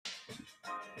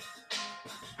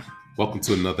Welcome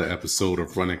to another episode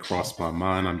of Running Across My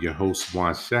Mind. I'm your host,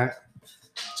 Juan Shack.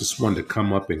 Just wanted to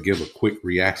come up and give a quick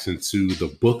reaction to the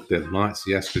book that launched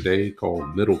yesterday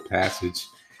called Middle Passage,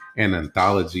 an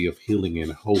anthology of healing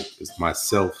and hope. It's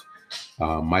myself,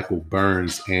 Michael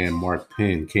Burns, and Mark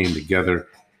Penn came together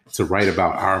to write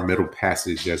about our middle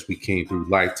passage as we came through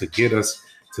life to get us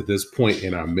to this point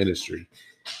in our ministry.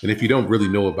 And if you don't really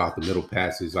know about the Middle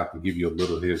Passage, I can give you a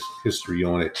little history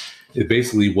on it. It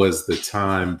basically was the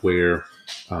time where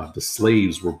the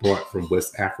slaves were brought from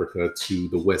West Africa to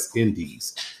the West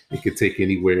Indies. It could take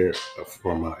anywhere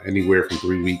from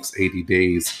 3 weeks, 80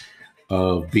 days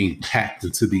of being packed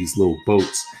into these little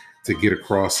boats to get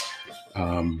across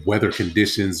weather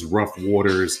conditions, rough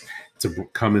waters, to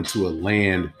come into a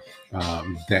land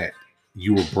that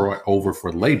you were brought over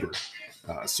for labor.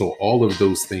 So all of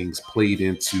those things played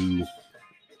into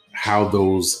how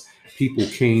those people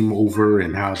came over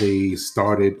and how they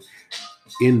started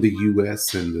in the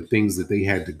U.S. and the things that they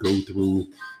had to go through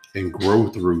and grow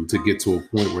through to get to a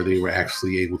point where they were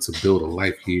actually able to build a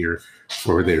life here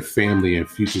for their family and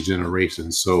future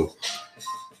generations. So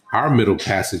our middle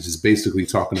passage is basically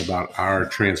talking about our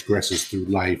transgressions through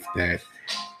life that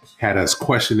had us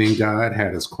questioning God,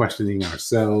 had us questioning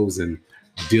ourselves, and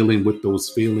dealing with those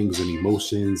feelings and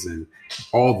emotions and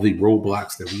all the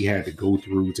roadblocks that we had to go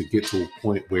through to get to a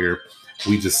point where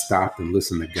we just stopped and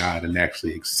listened to God and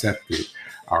actually accepted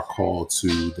our call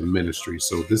to the ministry.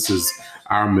 So this is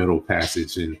our middle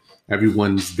passage, and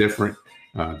everyone's different.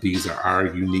 These are our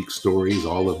unique stories.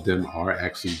 All of them are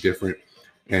actually different.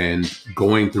 And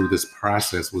going through this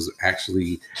process was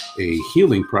actually a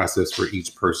healing process for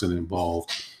each person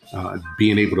involved.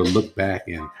 Being able to look back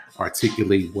and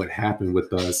articulate what happened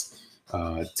with us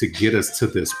to get us to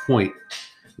this point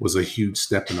was a huge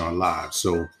step in our lives.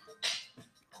 So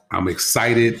I'm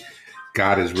excited.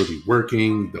 God is really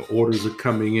working. The orders are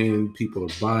coming in. People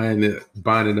are buying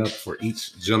it up for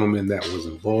each gentleman that was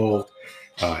involved.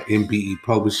 MBE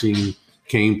Publishing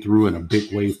came through in a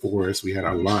big way for us. We had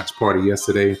our launch party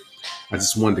yesterday. I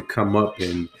just wanted to come up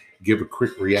and give a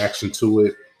quick reaction to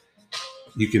it.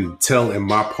 You can tell in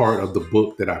my part of the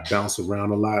book that I bounce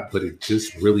around a lot, but it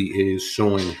just really is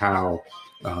showing how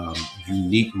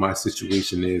unique my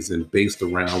situation is and based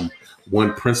around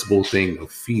one principal thing of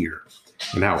fear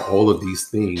and how all of these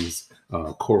things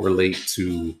correlate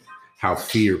to how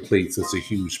fear played such a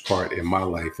huge part in my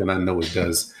life. And I know it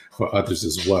does for others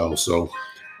as well. So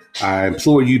I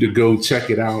implore you to go check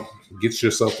it out. Get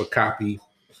yourself a copy.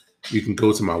 You can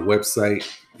go to my website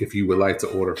if you would like to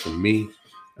order from me.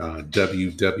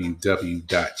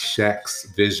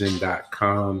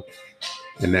 www.shacksvision.com,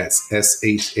 and that's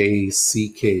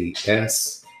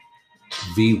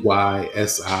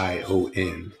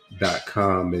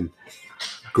ShacksVision.com, and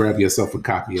grab yourself a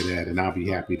copy of that, and I'll be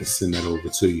happy to send that over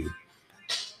to you.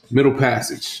 Middle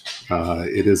Passage.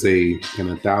 It is an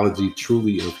anthology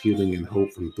truly of healing and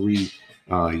hope from three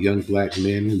young Black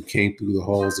men who came through the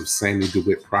halls of Samuel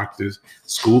DeWitt Proctor's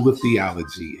School of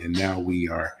Theology, and now we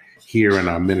are here in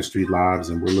our ministry lives,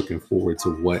 and we're looking forward to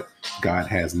what God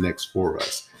has next for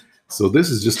us. So this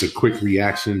is just a quick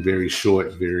reaction, very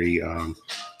short, very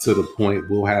to the point.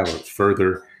 We'll have a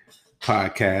further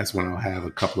podcast when I'll have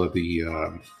a couple of the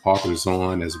authors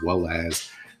on, as well as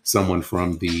someone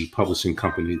from the publishing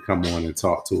company come on and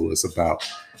talk to us about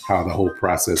how the whole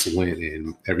process went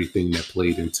and everything that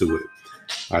played into it.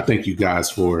 I thank you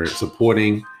guys for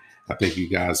supporting. I thank you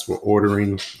guys for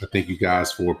ordering. I thank you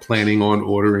guys for planning on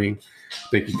ordering.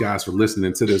 Thank you guys for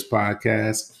listening to this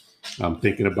podcast. I'm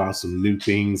thinking about some new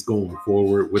things going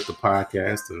forward with the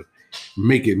podcast to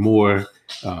make it more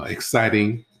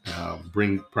exciting.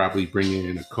 Probably bring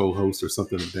in a co-host or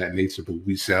something of that nature, but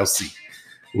we shall see.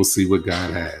 We'll see what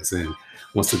God has. And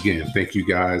once again, thank you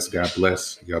guys. God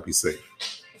bless. Y'all be safe.